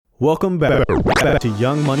Welcome back to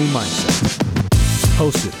Young Money Mindset,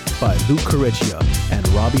 hosted by Luke Correggia and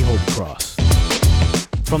Robbie Holdcross.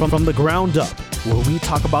 From the ground up, where we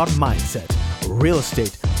talk about mindset, real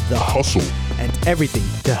estate, the hustle, and everything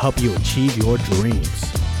to help you achieve your dreams.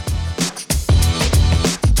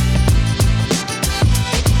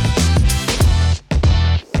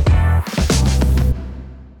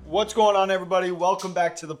 What's going on, everybody? Welcome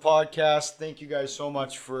back to the podcast. Thank you guys so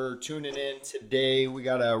much for tuning in today. We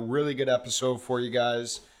got a really good episode for you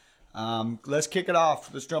guys. Let's kick it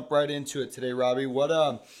off. Let's jump right into it today, Robbie.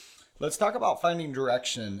 Let's talk about finding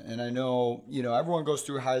direction. And I know, everyone goes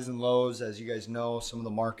through highs and lows. As you guys know, some of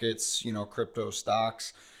the markets, crypto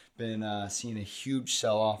stocks, been seeing a huge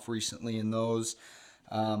sell-off recently in those.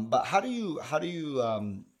 But how do you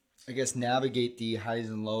I guess, navigate the highs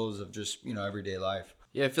and lows of just, everyday life?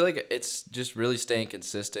 Yeah, I feel like it's just really staying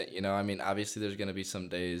consistent. Obviously there's going to be some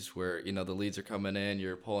days where, the leads are coming in,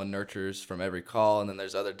 you're pulling nurtures from every call. And then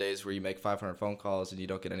there's other days where you make 500 phone calls and you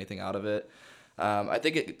don't get anything out of it. I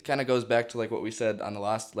think it kind of goes back to like what we said on the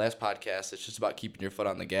last podcast. It's just about keeping your foot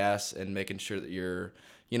on the gas and making sure that you're,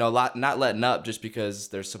 not letting up just because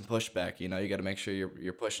there's some pushback. You got to make sure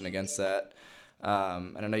you're pushing against that.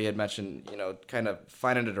 And I know you had mentioned, kind of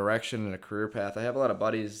finding a direction and a career path. I have a lot of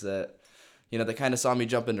buddies that, they kind of saw me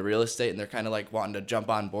jump into real estate and they're kind of like wanting to jump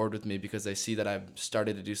on board with me because they see that I've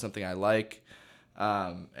started to do something I like.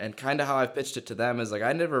 And kind of how I've pitched it to them is like,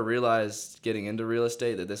 I never realized getting into real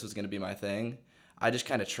estate that this was going to be my thing. I just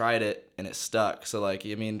kind of tried it and it stuck. So like,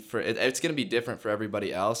 it's going to be different for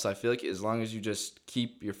everybody else. I feel like as long as you just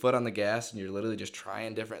keep your foot on the gas and you're literally just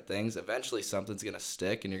trying different things, eventually something's going to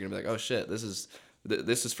stick and you're going to be like, oh shit, this is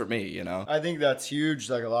for me, I think that's huge.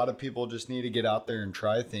 Like a lot of people just need to get out there and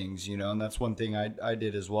try things, and that's one thing I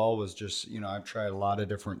did as well was just, I've tried a lot of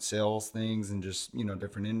different sales things and just,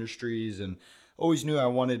 different industries and always knew I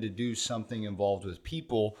wanted to do something involved with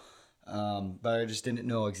people. But I just didn't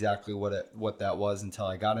know exactly what that was until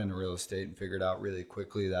I got into real estate and figured out really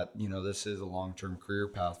quickly that, this is a long-term career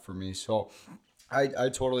path for me. So I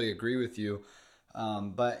totally agree with you.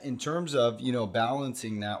 But in terms of,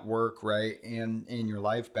 balancing that work, right, and your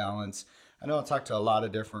life balance, I know I talk to a lot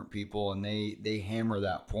of different people and they hammer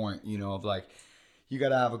that point, of like, you got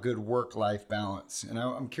to have a good work-life balance. And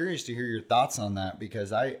I'm curious to hear your thoughts on that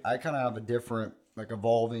because I kind of have a different, like,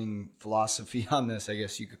 evolving philosophy on this, I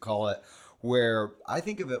guess you could call it, where I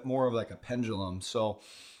think of it more of like a pendulum. So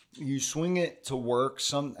you swing it to work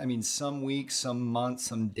some weeks, some months,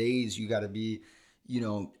 some days, you got to be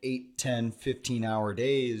 8, 10, 15 hour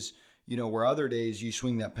days, where other days you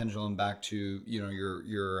swing that pendulum back to,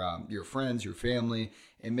 your friends, your family,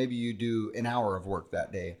 and maybe you do an hour of work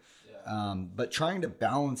that day. Yeah. But trying to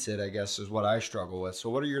balance it, I guess, is what I struggle with. So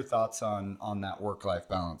what are your thoughts on that work-life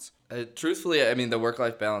balance? Truthfully, the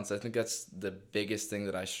work-life balance, I think that's the biggest thing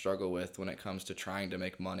that I struggle with when it comes to trying to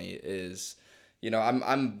make money is,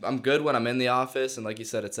 I'm good when I'm in the office, and like you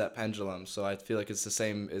said, it's that pendulum. So I feel like it's the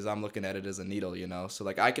same as I'm looking at it as a needle, So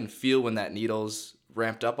like I can feel when that needle's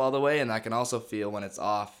ramped up all the way, and I can also feel when it's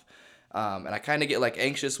off. And I kind of get like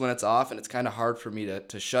anxious when it's off, and it's kind of hard for me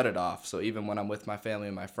to shut it off. So even when I'm with my family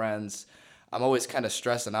and my friends, I'm always kind of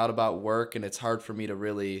stressing out about work, and it's hard for me to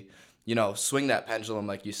really, swing that pendulum,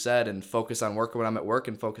 like you said, and focus on work when I'm at work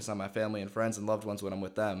and focus on my family and friends and loved ones when I'm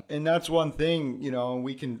with them. And that's one thing,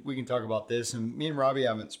 we can talk about this, and me and Robbie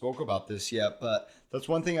haven't spoke about this yet, but that's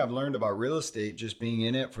one thing I've learned about real estate, just being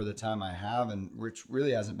in it for the time I have, and which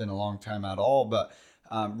really hasn't been a long time at all. But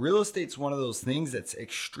real estate's one of those things that's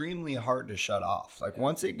extremely hard to shut off. Like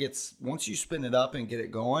once you spin it up and get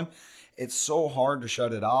it going, it's so hard to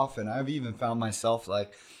shut it off. And I've even found myself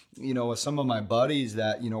like, with some of my buddies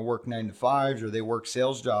that, work 9 to 5s or they work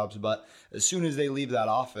sales jobs, but as soon as they leave that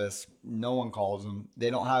office, no one calls them. They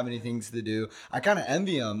don't have anything to do. I kind of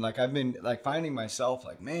envy them. Like I've been like finding myself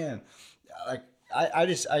like, man, like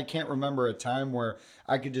I can't remember a time where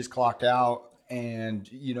I could just clock out and,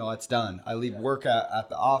 it's done. I leave work at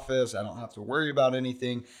the office. I don't have to worry about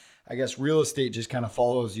anything. I guess real estate just kind of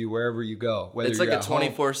follows you wherever you go. It's like a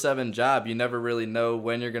 24/7 job. You never really know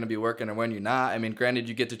when you're going to be working or when you're not. Granted,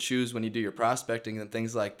 you get to choose when you do your prospecting and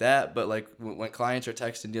things like that. But like when clients are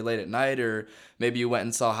texting you late at night, or maybe you went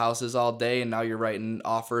and saw houses all day and now you're writing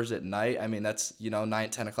offers at night. That's, 9,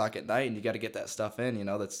 10 o'clock at night, and you got to get that stuff in.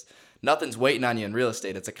 That's nothing's waiting on you in real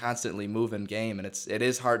estate. It's a constantly moving game, and it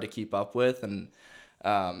is hard to keep up with. And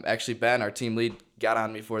actually, Ben, our team lead, got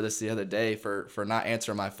on me for this the other day for not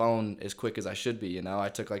answering my phone as quick as I should be. I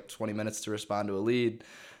took like 20 minutes to respond to a lead.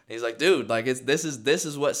 He's like, dude, like this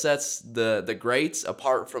is what sets the greats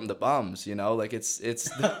apart from the bums, you know? Like it's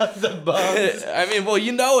The bums. I mean, well,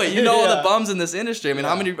 you know it. You know all Yeah. the bums in this industry. I mean,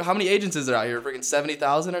 Yeah. how many agents is there out here? Freaking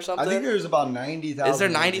 70,000 or something? I think there's about 90,000. Is there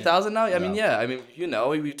 90,000 now? I mean, Yeah. yeah. I mean, you know,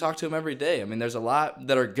 we talk to them every day. I mean, there's a lot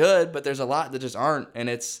that are good, but there's a lot that just aren't. And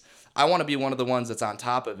I want to be one of the ones that's on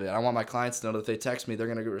top of it. I want my clients to know that if they text me, they're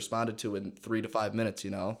going to get responded to in 3 to 5 minutes,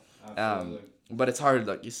 you know? Absolutely. But it's hard,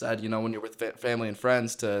 like you said, you know, when you're with family and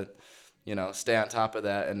friends to, you know, stay on top of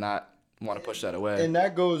that and not want to push that away. And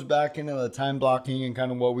that goes back into the time blocking and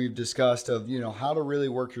kind of what we've discussed of, you know, how to really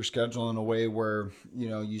work your schedule in a way where, you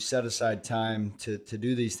know, you set aside time to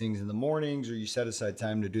do these things in the mornings, or you set aside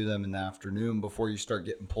time to do them in the afternoon before you start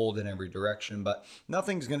getting pulled in every direction. But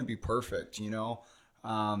nothing's going to be perfect, you know.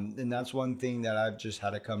 And that's one thing that I've just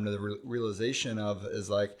had to come to the realization of is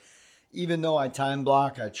like, even though I time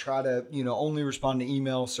block, I try to, you know, only respond to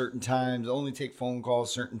email certain times, only take phone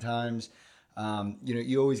calls certain times. You know,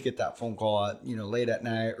 you always get that phone call at, you know, late at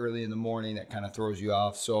night, early in the morning, that kind of throws you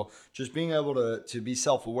off. So just being able to be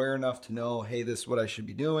self-aware enough to know, hey, this is what I should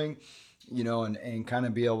be doing, you know, and kind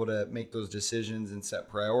of be able to make those decisions and set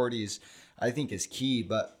priorities, I think is key.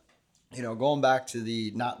 But, you know, going back to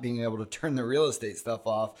the not being able to turn the real estate stuff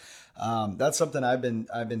off, that's something I've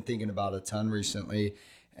been thinking about a ton recently.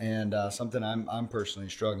 And something I'm personally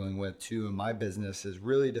struggling with too in my business is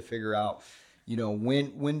really to figure out, you know,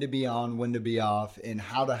 when to be on, when to be off, and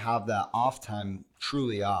how to have that off time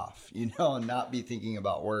truly off, you know, and not be thinking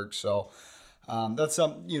about work. So that's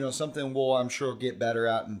something we'll, I'm sure, get better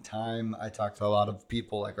at in time. I talked to a lot of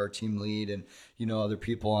people like our team lead and, you know, other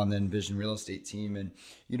people on the Envision Real Estate team, and,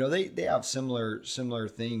 you know, they have similar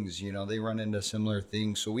things, you know, they run into similar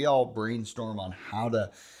things. So we all brainstorm on how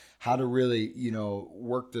to really, you know,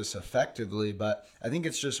 work this effectively. But I think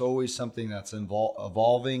it's just always something that's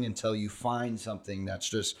evolving until you find something that's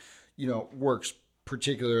just, you know, works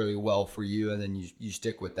particularly well for you, and then you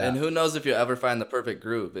stick with that. And who knows if you'll ever find the perfect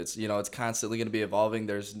group. It's, you know, it's constantly going to be evolving.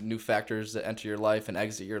 There's new factors that enter your life and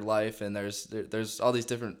exit your life, and there's all these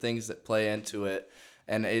different things that play into it.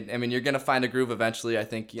 And I mean, you're going to find a groove eventually. I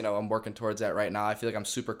think, you know, I'm working towards that right now. I feel like I'm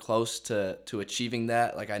super close to achieving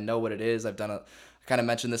that. Like, I know what it is. I kind of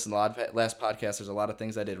mentioned this in the last podcast. There's a lot of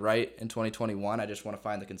things I did right in 2021. I just want to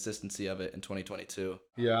find the consistency of it in 2022.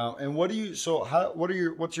 Yeah. And what's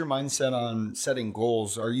your mindset on setting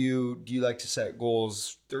goals? Do you like to set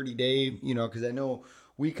goals 30-day, you know, because I know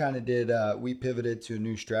we kind of we pivoted to a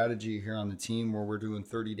new strategy here on the team where we're doing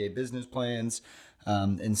 30-day business plans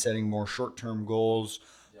and setting more short-term goals.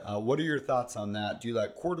 What are your thoughts on that? Do you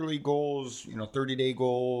like quarterly goals, you know, 30-day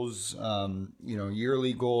goals, you know,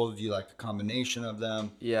 yearly goals? Do you like a combination of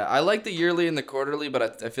them? Yeah, I like the yearly and the quarterly,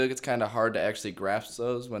 but I feel like it's kind of hard to actually grasp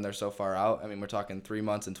those when they're so far out. I mean, we're talking 3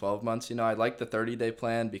 months and 12 months. You know, I like the 30-day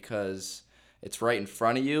plan because it's right in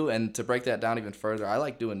front of you. And to break that down even further, I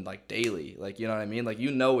like doing like daily. Like, you know what I mean? Like, you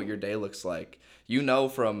know what your day looks like. You know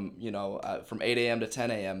from 8 a.m. to 10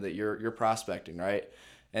 a.m. that you're prospecting, right?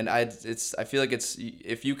 And I feel like it's,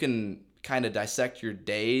 if you can kind of dissect your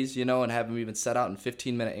days, you know, and have them even set out in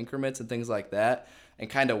 15-minute increments and things like that, and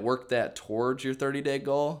kind of work that towards your 30-day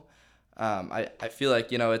goal. I feel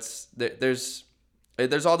like, you know, there's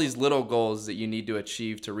all these little goals that you need to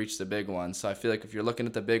achieve to reach the big ones. So I feel like if you're looking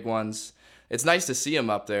at the big ones, it's nice to see them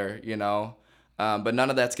up there, you know. But none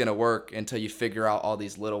of that's going to work until you figure out all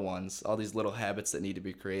these little ones, all these little habits that need to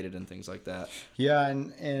be created and things like that. Yeah.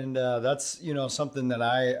 And that's, you know, something that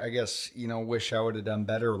I guess, you know, wish I would have done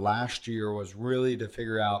better last year was really to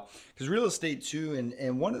figure out, because real estate too.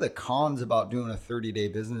 And one of the cons about doing a 30-day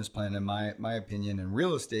business plan, in my opinion, in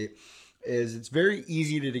real estate is it's very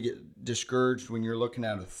easy to get discouraged when you're looking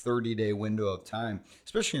at a 30-day window of time,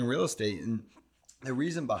 especially in real estate. And the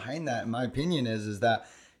reason behind that, in my opinion, is that,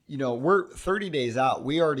 you know, we're 30 days out.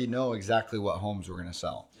 We already know exactly what homes we're going to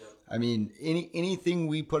sell. Yep. I mean, anything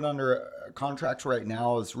we put under contracts right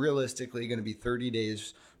now is realistically going to be 30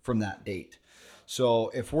 days from that date.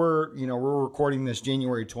 So if we're recording this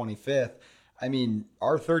January 25th, I mean,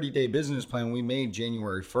 our 30-day business plan we made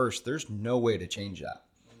January 1st, there's no way to change that.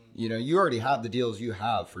 You know, you already have the deals you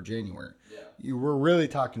have for January. Yeah. You were really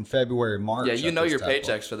talking February, March. Yeah, you know your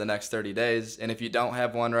paychecks for the next 30 days. And if you don't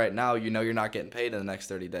have one right now, you know you're not getting paid in the next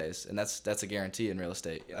 30 days. And that's a guarantee in real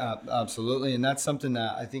estate. You know? Absolutely. And that's something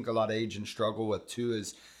that I think a lot of agents struggle with too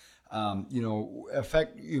is, you know,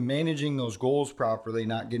 managing those goals properly,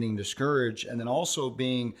 not getting discouraged, and then also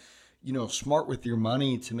being, you know, smart with your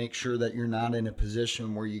money to make sure that you're not in a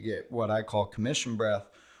position where you get what I call commission breath,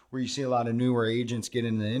 where you see a lot of newer agents get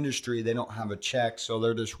into the industry. They don't have a check, so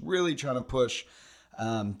they're just really trying to push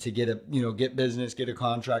to get business, get a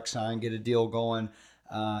contract signed, get a deal going.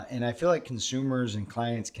 And I feel like consumers and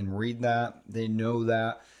clients can read that. They know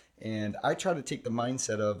that. And I try to take the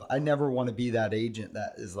mindset of, I never want to be that agent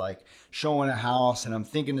that is like showing a house and I'm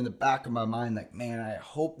thinking in the back of my mind, like, man, I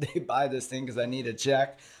hope they buy this thing because I need a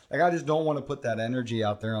check. Like, I just don't want to put that energy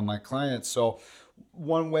out there on my clients. So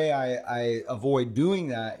one way I avoid doing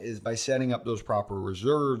that is by setting up those proper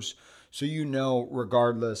reserves. So,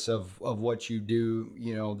 regardless of what you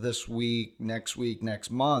do, this week,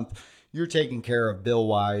 next month, you're taken care of bill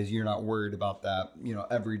wise. You're not worried about that,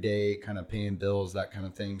 every day kind of paying bills, that kind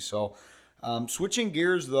of thing. So switching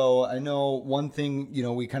gears though, I know one thing,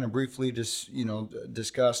 we kind of briefly just,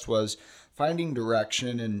 discussed was finding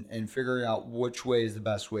direction and figuring out which way is the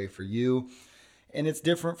best way for you. And it's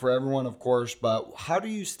different for everyone, of course, but how do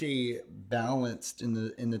you stay balanced in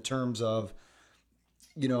the terms of,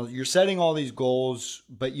 you're setting all these goals,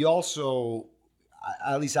 but you also,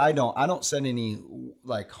 at least I don't set any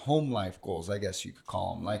like home life goals, I guess you could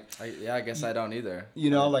call them. Like, I guess I don't either.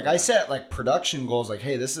 I set like production goals, like,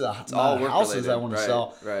 hey, this is all houses I want to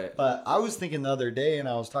sell. Right. But I was thinking the other day, and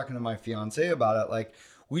I was talking to my fiance about it, like,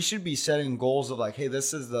 we should be setting goals of like, hey,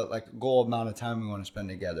 this is the like goal amount of time we want to spend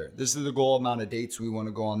together. This is the goal amount of dates we want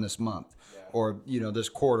to go on this month, or this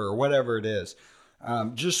quarter, or whatever it is.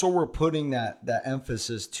 Just so we're putting that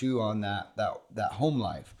emphasis too on that home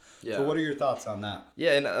life. Yeah. So what are your thoughts on that?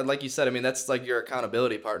 Yeah, and like you said, I mean, that's like your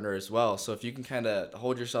accountability partner as well. So if you can kind of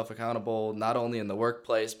hold yourself accountable, not only in the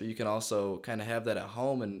workplace, but you can also kind of have that at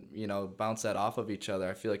home and, bounce that off of each other.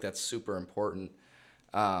 I feel like that's super important.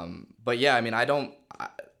 But yeah, I mean,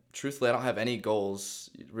 truthfully, I don't have any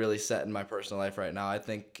goals really set in my personal life right now. I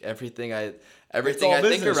think everything I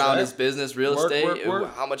think around is business, real estate.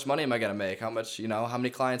 Work. How much money am I going to make? How much, how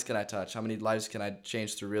many clients can I touch? How many lives can I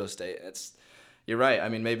change through real estate? You're right. I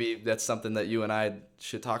mean, maybe that's something that you and I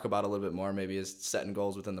should talk about a little bit more, maybe is setting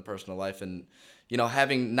goals within the personal life and,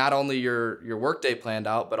 having not only your work day planned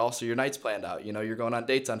out, but also your nights planned out. You're going on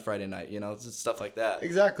dates on Friday night, stuff like that.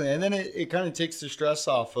 Exactly. And then it kind of takes the stress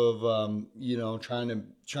off of, trying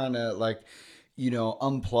to like,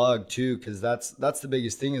 unplug too. Cause that's the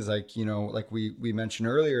biggest thing is like, like we mentioned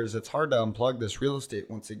earlier is it's hard to unplug this real estate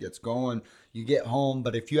once it gets going. You get home,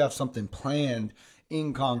 but if you have something planned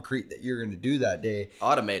in concrete that you're going to do that day,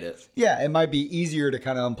 automate it. Yeah, it might be easier to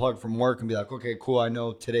kind of unplug from work and be like, okay, cool, I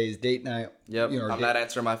know today's date night. Yep, I'm not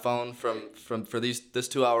answering my phone for this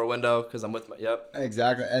 2-hour window because I'm with my. Yep,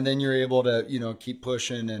 exactly. And then you're able to keep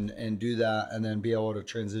pushing and do that, and then be able to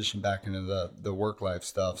transition back into the work life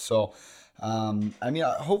stuff. So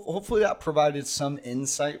hopefully that provided some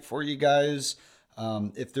insight for you guys.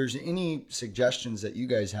 If there's any suggestions that you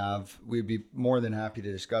guys have, we'd be more than happy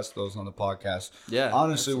to discuss those on the podcast. Yeah,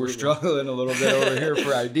 honestly, absolutely. We're struggling a little bit over here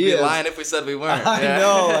for ideas. We'd be lying if we said we weren't. I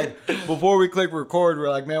know. Like before we click record,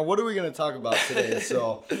 we're like, man, what are we going to talk about today?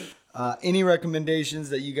 So, any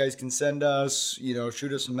recommendations that you guys can send us,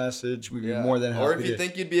 shoot us a message. We'd be more than happy. Or if you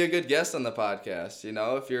think you'd be a good guest on the podcast,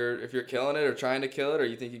 if you're killing it or trying to kill it, or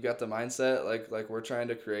you think you got the mindset like we're trying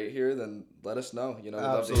to create here, then let us know. We'd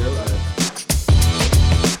love to hear about it.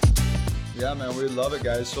 Yeah, man, we love it,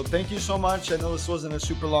 guys. So thank you so much. I know this wasn't a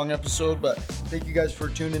super long episode, but thank you guys for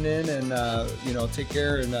tuning in and, take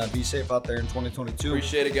care and be safe out there in 2022.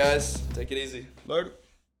 Appreciate it, guys. Take it easy. Later.